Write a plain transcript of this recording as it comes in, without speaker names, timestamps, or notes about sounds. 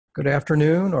Good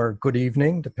afternoon or good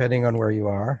evening, depending on where you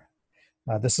are.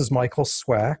 This is Michael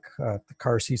Swack at the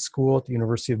Carsey School at the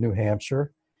University of New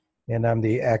Hampshire, and I'm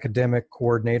the academic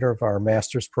coordinator of our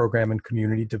master's program in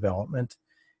community development.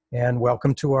 And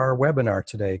welcome to our webinar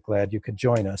today. Glad you could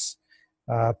join us.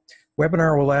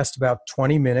 Webinar will last about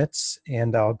 20 minutes,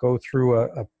 and I'll go through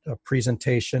a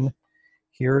presentation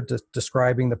here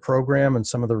describing the program and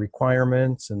some of the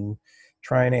requirements and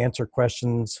try and answer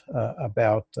questions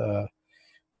about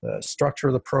the structure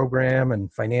of the program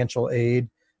and financial aid.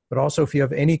 But also, if you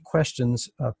have any questions,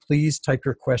 please type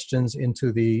your questions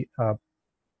into the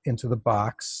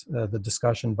box, the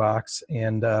discussion box,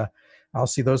 and I'll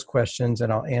see those questions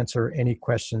and I'll answer any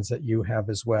questions that you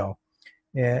have as well.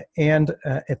 And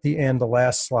at the end, the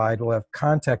last slide will have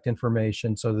contact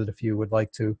information so that if you would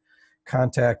like to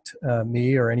contact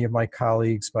me or any of my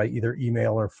colleagues by either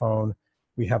email or phone,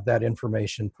 we have that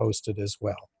information posted as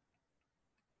well.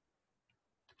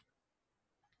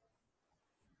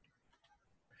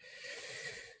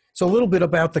 So a little bit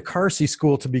about the Carsey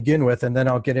School to begin with, and then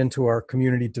I'll get into our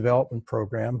community development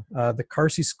program. The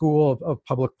Carsey School of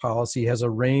Public Policy has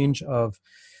a range of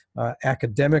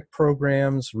academic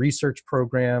programs, research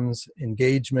programs,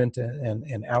 engagement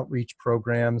and outreach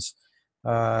programs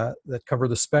that cover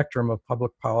the spectrum of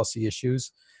public policy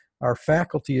issues. Our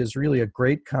faculty is really a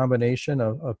great combination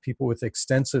of people with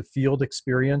extensive field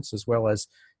experience as well as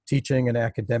teaching and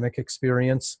academic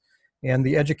experience. And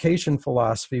the education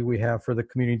philosophy we have for the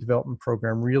community development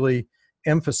program really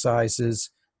emphasizes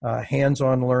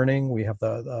hands-on learning. We have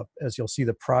as you'll see,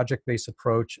 the project-based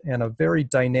approach and a very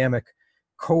dynamic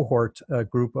cohort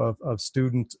group of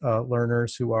student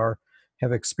learners who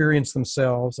have experienced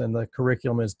themselves, and the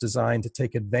curriculum is designed to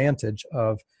take advantage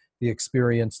of the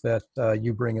experience that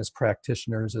you bring as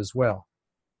practitioners as well.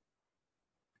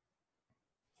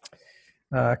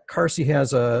 Carsey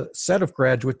has a set of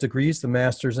graduate degrees, the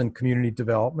Master's in Community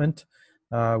Development,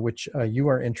 which you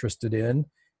are interested in.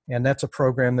 And that's a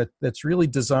program that's really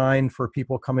designed for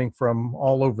people coming from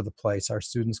all over the place. Our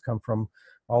students come from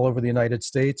all over the United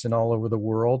States and all over the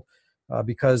world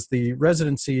because the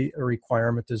residency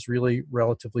requirement is really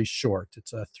relatively short.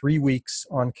 It's 3 weeks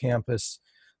on campus,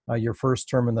 your first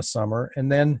term in the summer,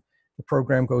 and then the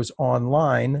program goes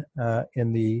online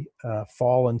in the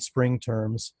fall and spring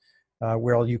terms,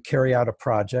 where you carry out a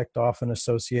project often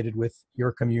associated with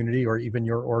your community or even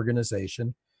your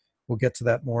organization. We'll get to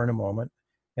that more in a moment.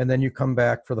 And then you come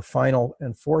back for the final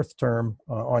and fourth term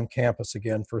on campus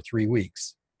again for 3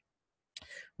 weeks.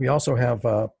 We also have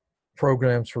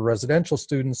programs for residential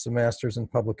students. The Master's in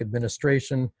Public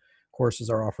Administration courses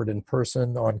are offered in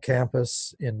person on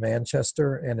campus in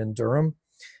Manchester and in Durham.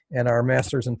 And our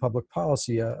Master's in Public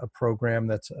Policy, a program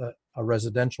that's a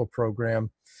residential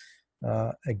program,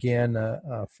 again,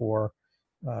 for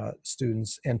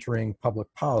students entering public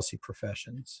policy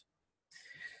professions.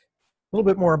 A little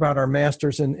bit more about our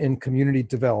Master's in Community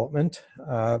Development.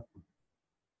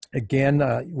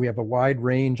 Again, we have a wide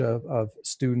range of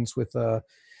students with,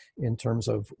 in terms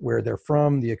of where they're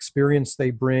from, the experience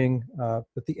they bring,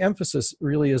 but the emphasis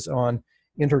really is on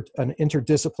an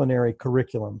interdisciplinary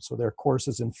curriculum. So there are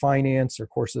courses in finance, there are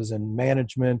courses in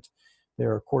management,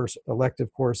 there are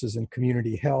elective courses in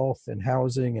community health and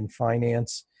housing and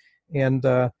finance. And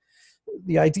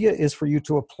the idea is for you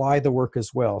to apply the work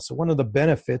as well. So one of the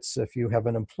benefits, if you have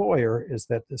an employer, is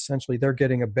that essentially they're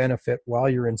getting a benefit while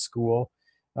you're in school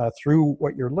through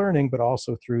what you're learning, but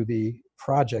also through the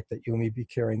project that you may be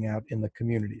carrying out in the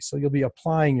community. So you'll be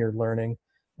applying your learning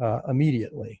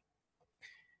immediately.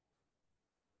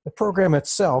 The program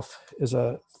itself is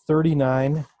a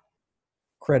 39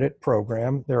 credit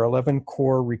program. There are 11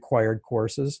 core required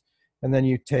courses, and then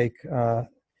you take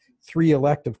 3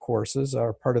 elective courses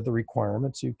are part of the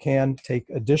requirements. You can take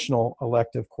additional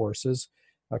elective courses,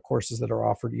 courses that are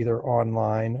offered either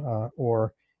online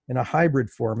or in a hybrid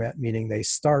format, meaning they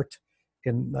start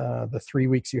in the 3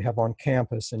 weeks you have on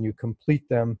campus and you complete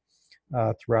them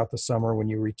throughout the summer when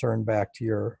you return back to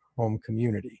your home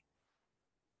community.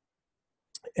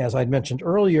 As I'd mentioned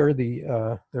earlier,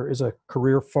 there is a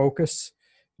career focus.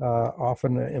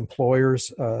 Often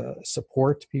employers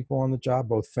support people on the job,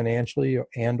 both financially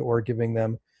and or giving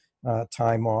them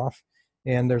time off.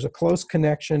 And there's a close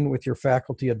connection with your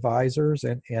faculty advisors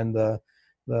and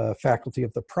the faculty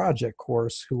of the project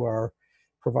course who are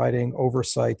providing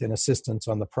oversight and assistance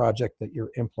on the project that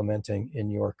you're implementing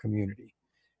in your community.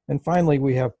 And finally,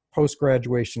 we have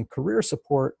post-graduation career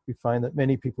support. We find that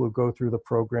many people who go through the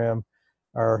program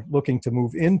are looking to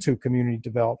move into community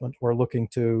development or looking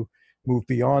to move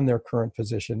beyond their current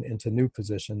position into new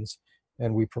positions,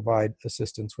 and we provide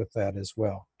assistance with that as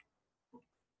well.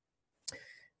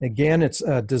 Again, it's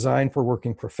designed for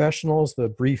working professionals, the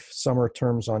brief summer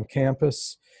terms on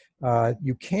campus.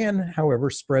 You can, however,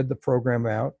 spread the program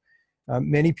out.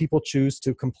 Many people choose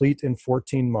to complete in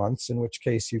 14 months, in which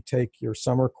case you take your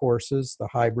summer courses, the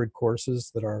hybrid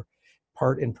courses that are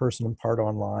part in person and part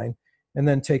online, and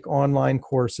then take online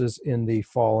courses in the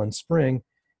fall and spring.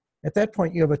 At that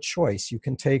point, you have a choice. You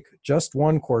can take just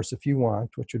one course if you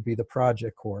want, which would be the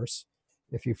project course,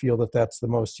 if you feel that that's the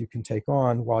most you can take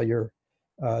on while you're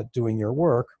doing your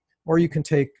work, or you can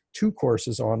take two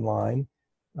courses online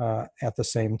at the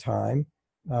same time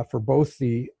for both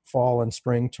the fall and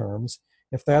spring terms.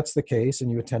 If that's the case and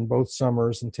you attend both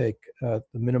summers and take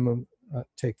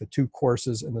take the two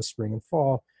courses in the spring and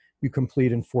fall, you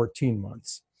complete in 14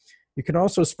 months. You can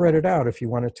also spread it out if you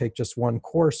want to take just one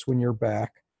course when you're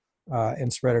back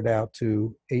and spread it out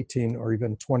to 18 or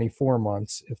even 24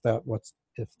 months if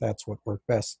that's what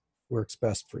works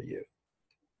best for you.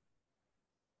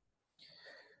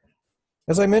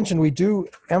 As I mentioned, we do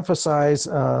emphasize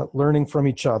learning from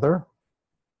each other.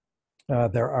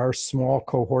 There are small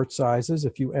cohort sizes.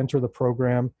 If you enter the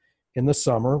program in the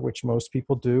summer, which most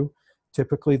people do,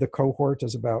 typically the cohort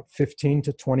is about 15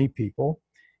 to 20 people.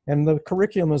 And the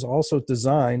curriculum is also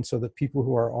designed so that people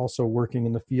who are also working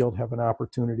in the field have an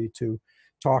opportunity to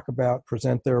talk about,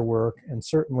 present their work, and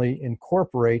certainly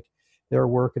incorporate their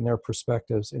work and their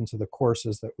perspectives into the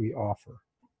courses that we offer.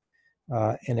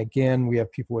 And again, we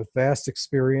have people with vast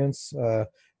experience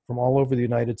from all over the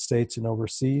United States and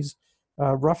overseas.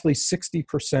 Roughly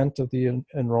 60% of the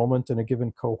enrollment in a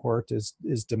given cohort is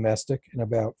domestic, and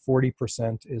about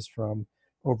 40% is from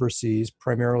overseas,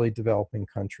 primarily developing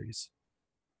countries.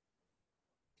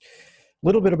 A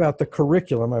little bit about the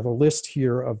curriculum. I have a list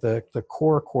here of the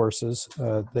core courses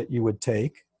that you would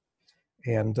take.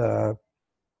 And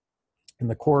in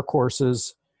the core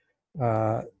courses,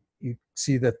 you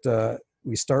see that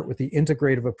we start with the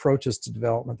integrative approaches to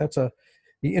development. That's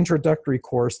the introductory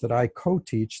course that I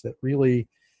co-teach that really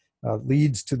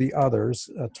leads to the others,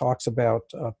 talks about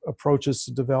approaches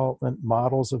to development,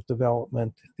 models of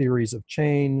development, theories of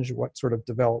change, what sort of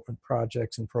development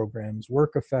projects and programs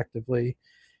work effectively,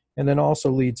 and then also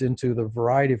leads into the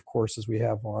variety of courses we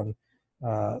have on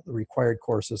the required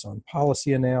courses on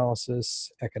policy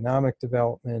analysis, economic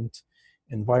development,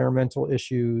 environmental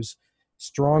issues,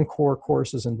 strong core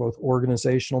courses in both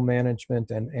organizational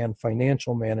management and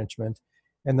financial management,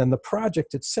 and then the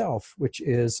project itself, which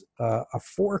is a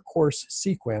 4-course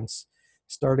sequence,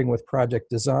 starting with project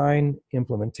design,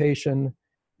 implementation,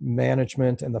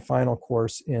 management, and the final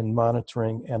course in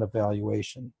monitoring and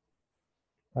evaluation.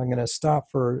 I'm going to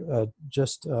stop for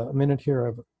just a minute here. I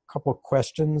have a couple of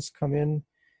questions come in.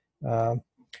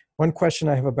 One question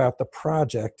I have about the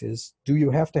project is, do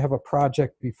you have to have a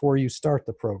project before you start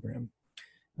the program?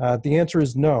 The answer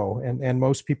is no, and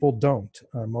most people don't.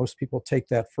 Most people take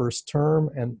that first term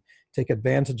and take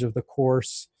advantage of the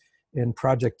course in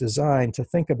project design to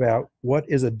think about what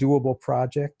is a doable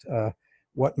project,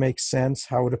 what makes sense,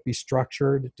 how would it be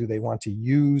structured, do they want to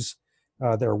use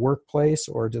their workplace,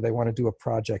 or do they want to do a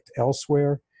project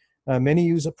elsewhere? Many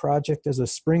use a project as a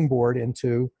springboard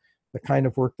into the kind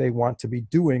of work they want to be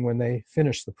doing when they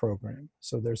finish the program.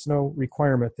 So there's no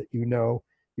requirement that you know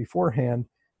beforehand.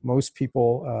 Most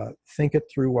people think it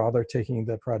through while they're taking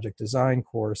the project design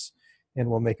course and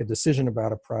will make a decision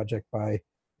about a project by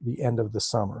the end of the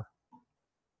summer.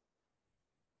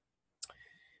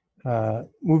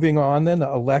 Moving on then,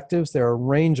 electives. There are a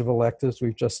range of electives.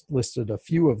 We've just listed a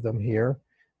few of them here.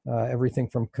 Everything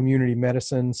from community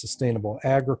medicine, sustainable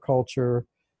agriculture.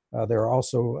 There are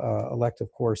also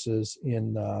elective courses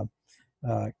in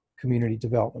community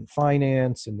development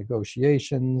finance and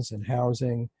negotiations and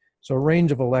housing. So a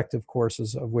range of elective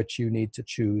courses of which you need to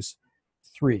choose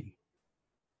 3.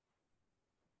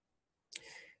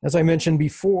 As I mentioned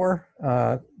before,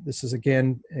 this is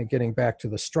again getting back to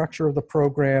the structure of the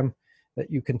program, that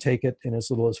you can take it in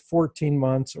as little as 14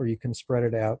 months or you can spread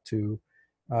it out to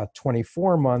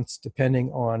 24 months, depending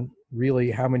on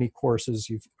really how many courses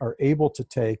you are able to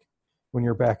take when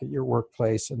you're back at your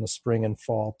workplace in the spring and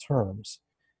fall terms.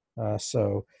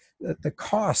 So the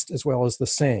cost as well is the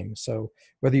same. So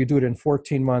whether you do it in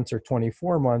 14 months or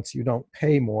 24 months, you don't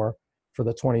pay more for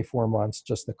the 24 months,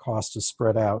 just the cost is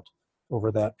spread out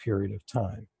over that period of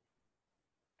time.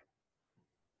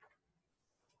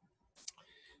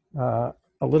 A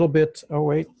little bit,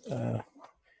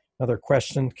 another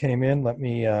question came in. Let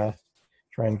me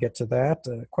try and get to that.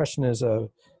 The question is,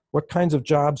 what kinds of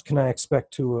jobs can I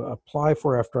expect to apply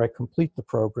for after I complete the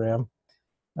program?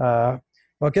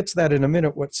 I'll get to that in a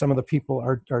minute, what some of the people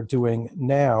are doing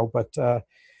now, but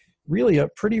really a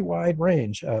pretty wide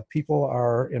range. People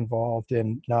are involved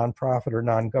in nonprofit or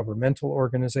non-governmental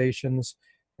organizations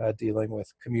dealing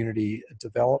with community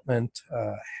development,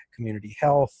 community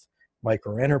health,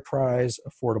 microenterprise,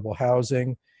 affordable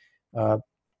housing. Uh,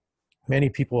 Many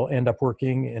people end up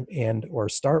working and or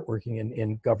start working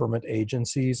in government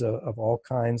agencies of all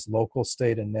kinds, local,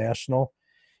 state, and national.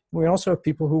 We also have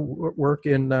people who work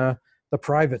in the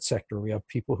private sector. We have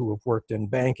people who have worked in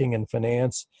banking and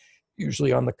finance,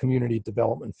 usually on the community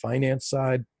development finance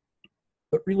side,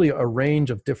 but really a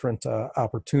range of different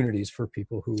opportunities for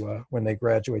people who, when they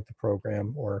graduate the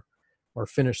program or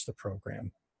finish the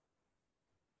program.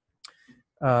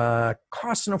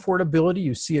 Cost and affordability,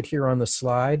 you see it here on the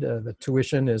slide. The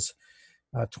tuition is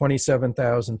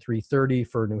 $27,330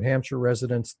 for New Hampshire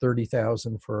residents,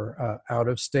 $30,000 for out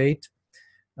of state.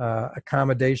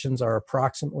 Accommodations are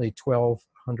approximately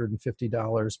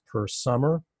 $1,250 per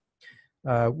summer.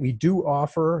 We do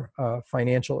offer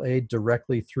financial aid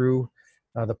directly through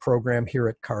the program here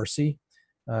at CARSI.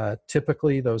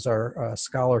 Typically, those are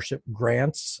scholarship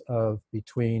grants of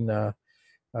between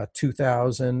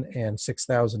 $2,000 and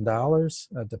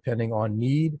 $6,000, depending on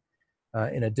need.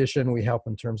 In addition, we help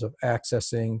in terms of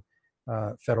accessing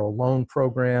federal loan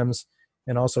programs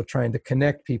and also trying to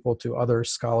connect people to other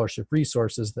scholarship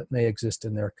resources that may exist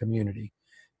in their community.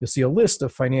 You'll see a list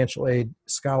of financial aid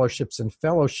scholarships and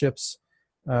fellowships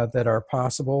that are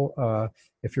possible.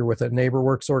 If you're with a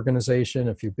NeighborWorks organization,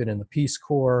 if you've been in the Peace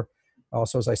Corps,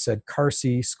 also, as I said,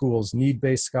 CARSI schools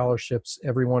need-based scholarships,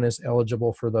 everyone is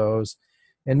eligible for those.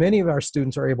 And many of our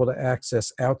students are able to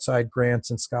access outside grants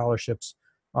and scholarships,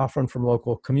 often from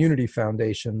local community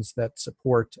foundations that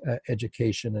support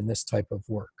education and this type of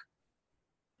work.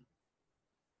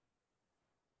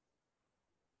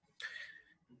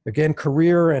 Again,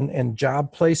 career and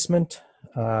job placement.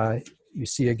 You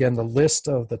see again the list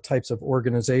of the types of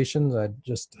organizations. I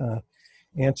just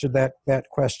answered that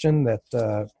question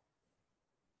that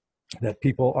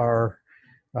people are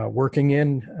working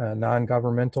in,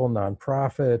 non-governmental,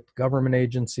 nonprofit, government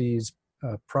agencies,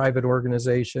 private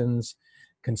organizations,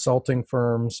 consulting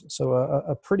firms. So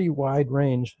a pretty wide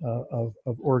range of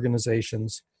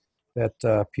organizations that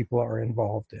people are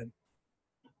involved in.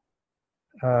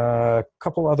 A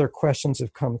couple other questions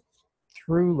have come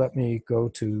through. Let me go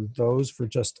to those for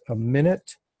just a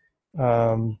minute.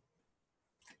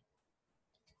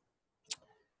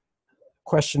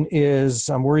 Question is,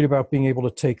 I'm worried about being able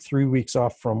to take 3 weeks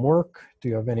off from work. Do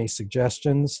you have any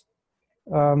suggestions?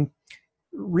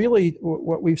 Really,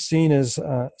 what we've seen is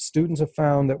students have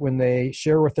found that when they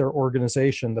share with their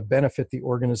organization the benefit the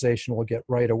organization will get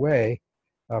right away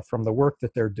from the work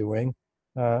that they're doing,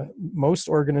 most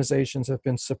organizations have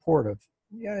been supportive.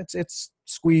 Yeah, it's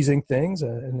squeezing things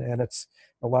and it's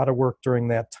a lot of work during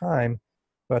that time.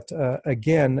 But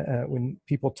again, when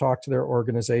people talk to their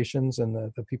organizations and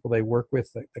the people they work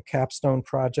with, the capstone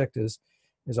project is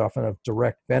often of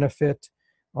direct benefit.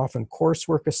 Often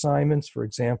coursework assignments, for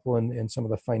example, in some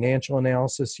of the financial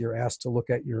analysis, you're asked to look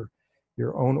at your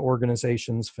own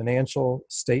organization's financial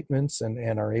statements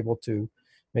and are able to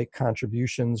make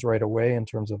contributions right away in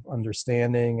terms of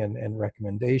understanding and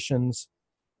recommendations.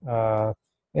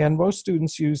 And most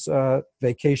students use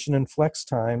vacation and flex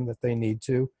time that they need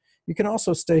to. You can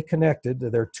also stay connected to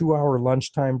their 2-hour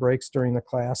lunchtime breaks during the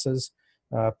classes.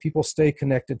 People stay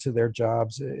connected to their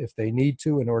jobs if they need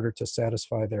to in order to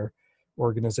satisfy their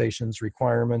organization's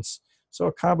requirements. So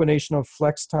a combination of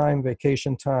flex time,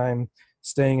 vacation time,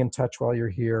 staying in touch while you're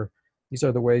here. These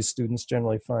are the ways students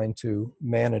generally find to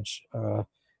manage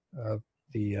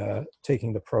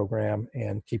taking the program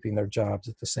and keeping their jobs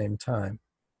at the same time.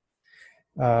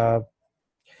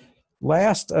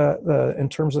 Last, in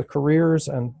terms of careers,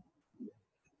 and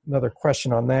another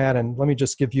question on that, and let me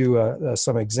just give you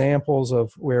some examples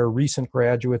of where recent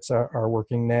graduates are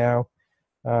working now.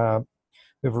 We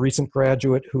have a recent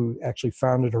graduate who actually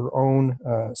founded her own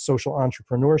social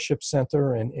entrepreneurship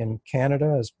center in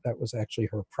Canada. That was actually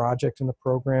her project in the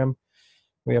program.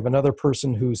 We have another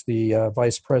person who's the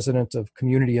vice president of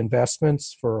community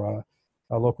investments for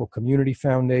a local community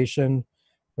foundation.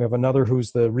 We have another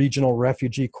who's the regional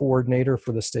refugee coordinator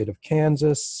for the state of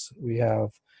Kansas. We have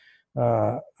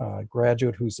a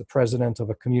graduate who's the president of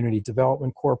a community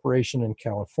development corporation in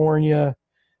California.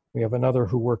 We have another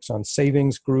who works on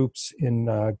savings groups in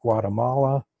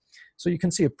Guatemala. So you can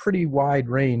see a pretty wide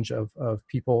range of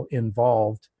people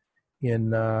involved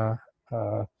in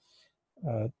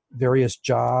various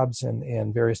jobs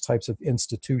and various types of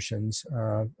institutions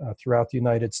throughout the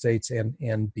United States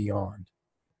and beyond.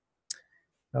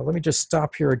 Let me just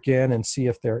stop here again and see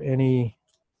if there are any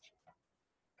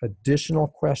additional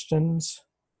questions.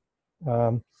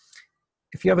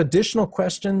 If you have additional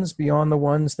questions beyond the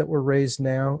ones that were raised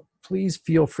now, please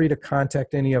feel free to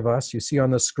contact any of us. You see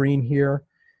on the screen here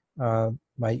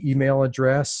my email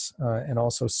address, and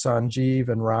also Sanjeev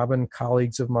and Robin,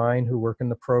 colleagues of mine who work in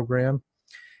the program,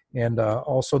 and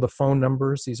also the phone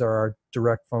numbers. These are our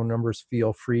direct phone numbers.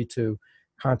 Feel free to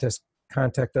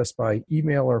contact us by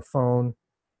email or phone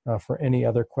for any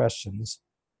other questions.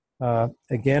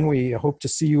 Again, we hope to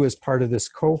see you as part of this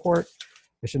cohort.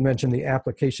 I should mention the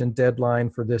application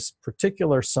deadline for this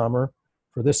particular summer,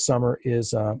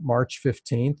 is March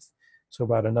 15th. So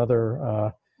about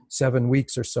another 7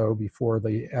 weeks or so before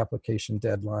the application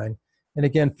deadline. And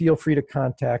again, feel free to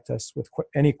contact us with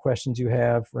any questions you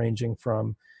have, ranging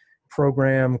from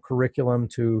program, curriculum,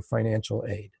 to financial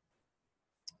aid.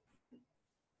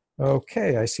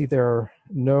 Okay, I see there are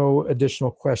no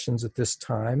additional questions at this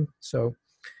time. So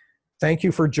thank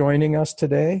you for joining us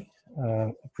today.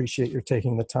 Appreciate your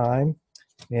taking the time,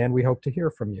 and we hope to hear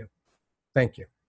from you. Thank you.